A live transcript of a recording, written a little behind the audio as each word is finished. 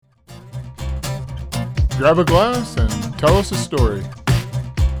grab a glass and tell us a story.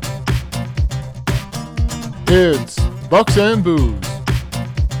 It's Bucks and Booze.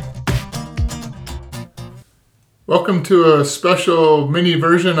 Welcome to a special mini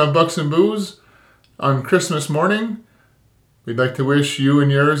version of Bucks and Booze on Christmas morning. We'd like to wish you and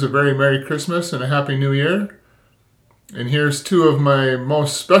yours a very Merry Christmas and a Happy New Year. And here's two of my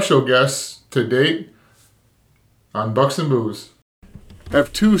most special guests to date on Bucks and Booze. I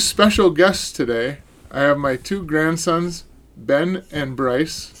have two special guests today. I have my two grandsons, Ben and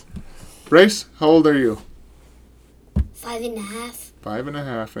Bryce. Bryce, how old are you? 5.5.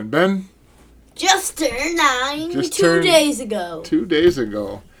 5.5. And Ben? Just turned 9 2 days ago. 2 days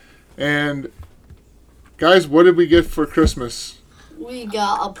ago. And guys, what did we get for Christmas? We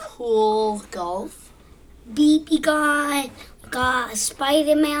got a pool golf, BB gun, got a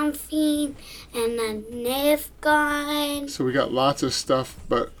Spider-Man theme, and a Nerf gun. So we got lots of stuff,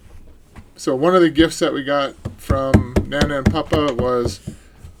 so one of the gifts that we got from Nana and Papa was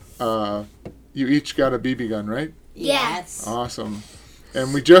you each got a BB gun, right? Yes. Awesome.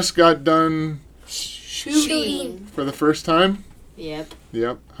 And we just got done shooting for the first time? Yep.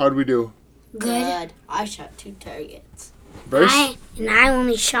 How'd we do? Good. I shot 2 targets. Bryce? I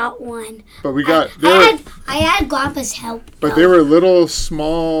only shot 1. But we got... I had Grandpa's help. But they were little,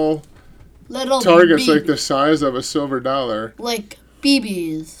 small targets, BBs. like the size of a silver dollar. Like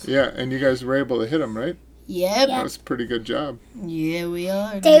BBs. Yeah, and you guys were able to hit them, right? Yep. That was a pretty good job. Yeah, we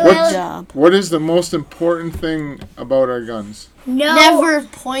are. Good job. What is the most important thing about our guns? Never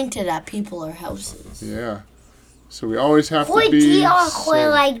pointed at people or houses. Yeah. So we always have to be safe.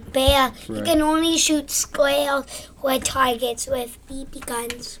 Like bear. Right. You can only shoot squares or targets with BB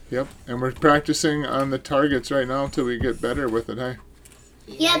guns. Yep. And we're practicing on the targets right now until we get better with it, hey?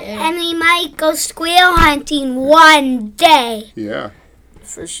 Yep, and we might go squirrel hunting one day. Yeah.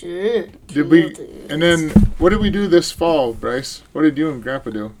 For sure. And then, what did we do this fall, Bryce? What did you and Grandpa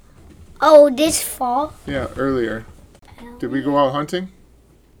do? Oh, this fall? Yeah, earlier. Did we go out hunting?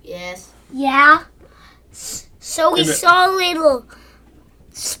 Yes. Yeah. So we saw a little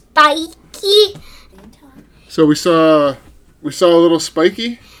spiky. So we saw a little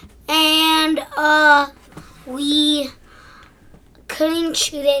spiky? And we couldn't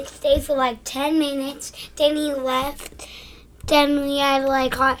shoot it. Stayed for like 10 minutes. Then he left. Then we had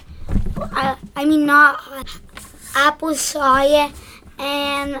apple cider,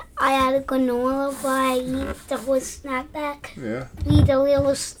 and I had a granola bar. I eat the whole snack bag. Yeah. Read a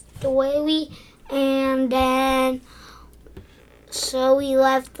little story, and then so we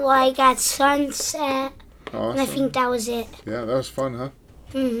left like at sunset. Awesome. And I think that was it. Yeah, that was fun, huh?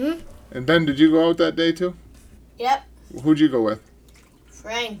 Mhm. And Ben, did you go out that day too? Yep. Who'd you go with?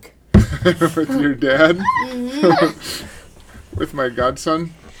 Frank. With your dad? Mhm. With my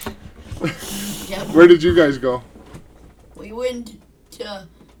godson? Yep. Where did you guys go? We went to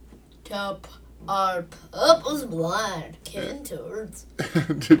our Papa's blind kitten tours.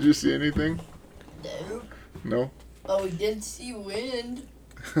 Did you see anything? No. No? But we did see wind.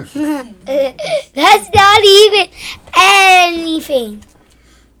 That's not even anything.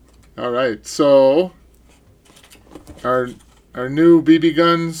 All right. So our new BB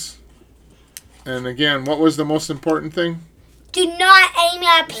guns. And again, what was the most important thing? Do not aim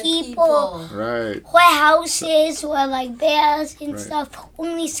at people. Right. Or houses or like bears and stuff.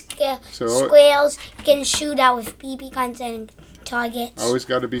 Only squirrels you can shoot out with BB guns and targets. Always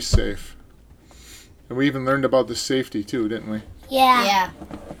got to be safe. And we even learned about the safety too, didn't we? Yeah.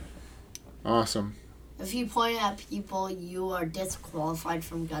 Awesome. If you point at people, you are disqualified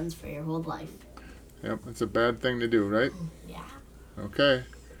from guns for your whole life. Yep, it's a bad thing to do, right? Yeah. Okay.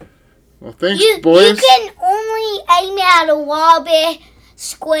 Well, thanks, boys. You can only aim at a rabbit,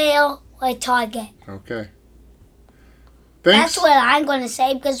 squirrel, or target. Okay. Thanks. That's what I'm going to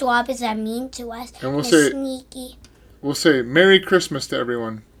say because rabbits are mean to us. And we'll say sneaky. We'll say Merry Christmas to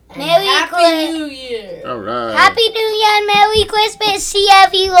everyone. Happy New Year. All right. Happy New Year and Merry Christmas. See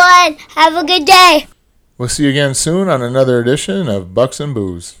everyone. Have a good day. We'll see you again soon on another edition of Bucks and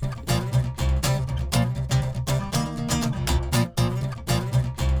Booze.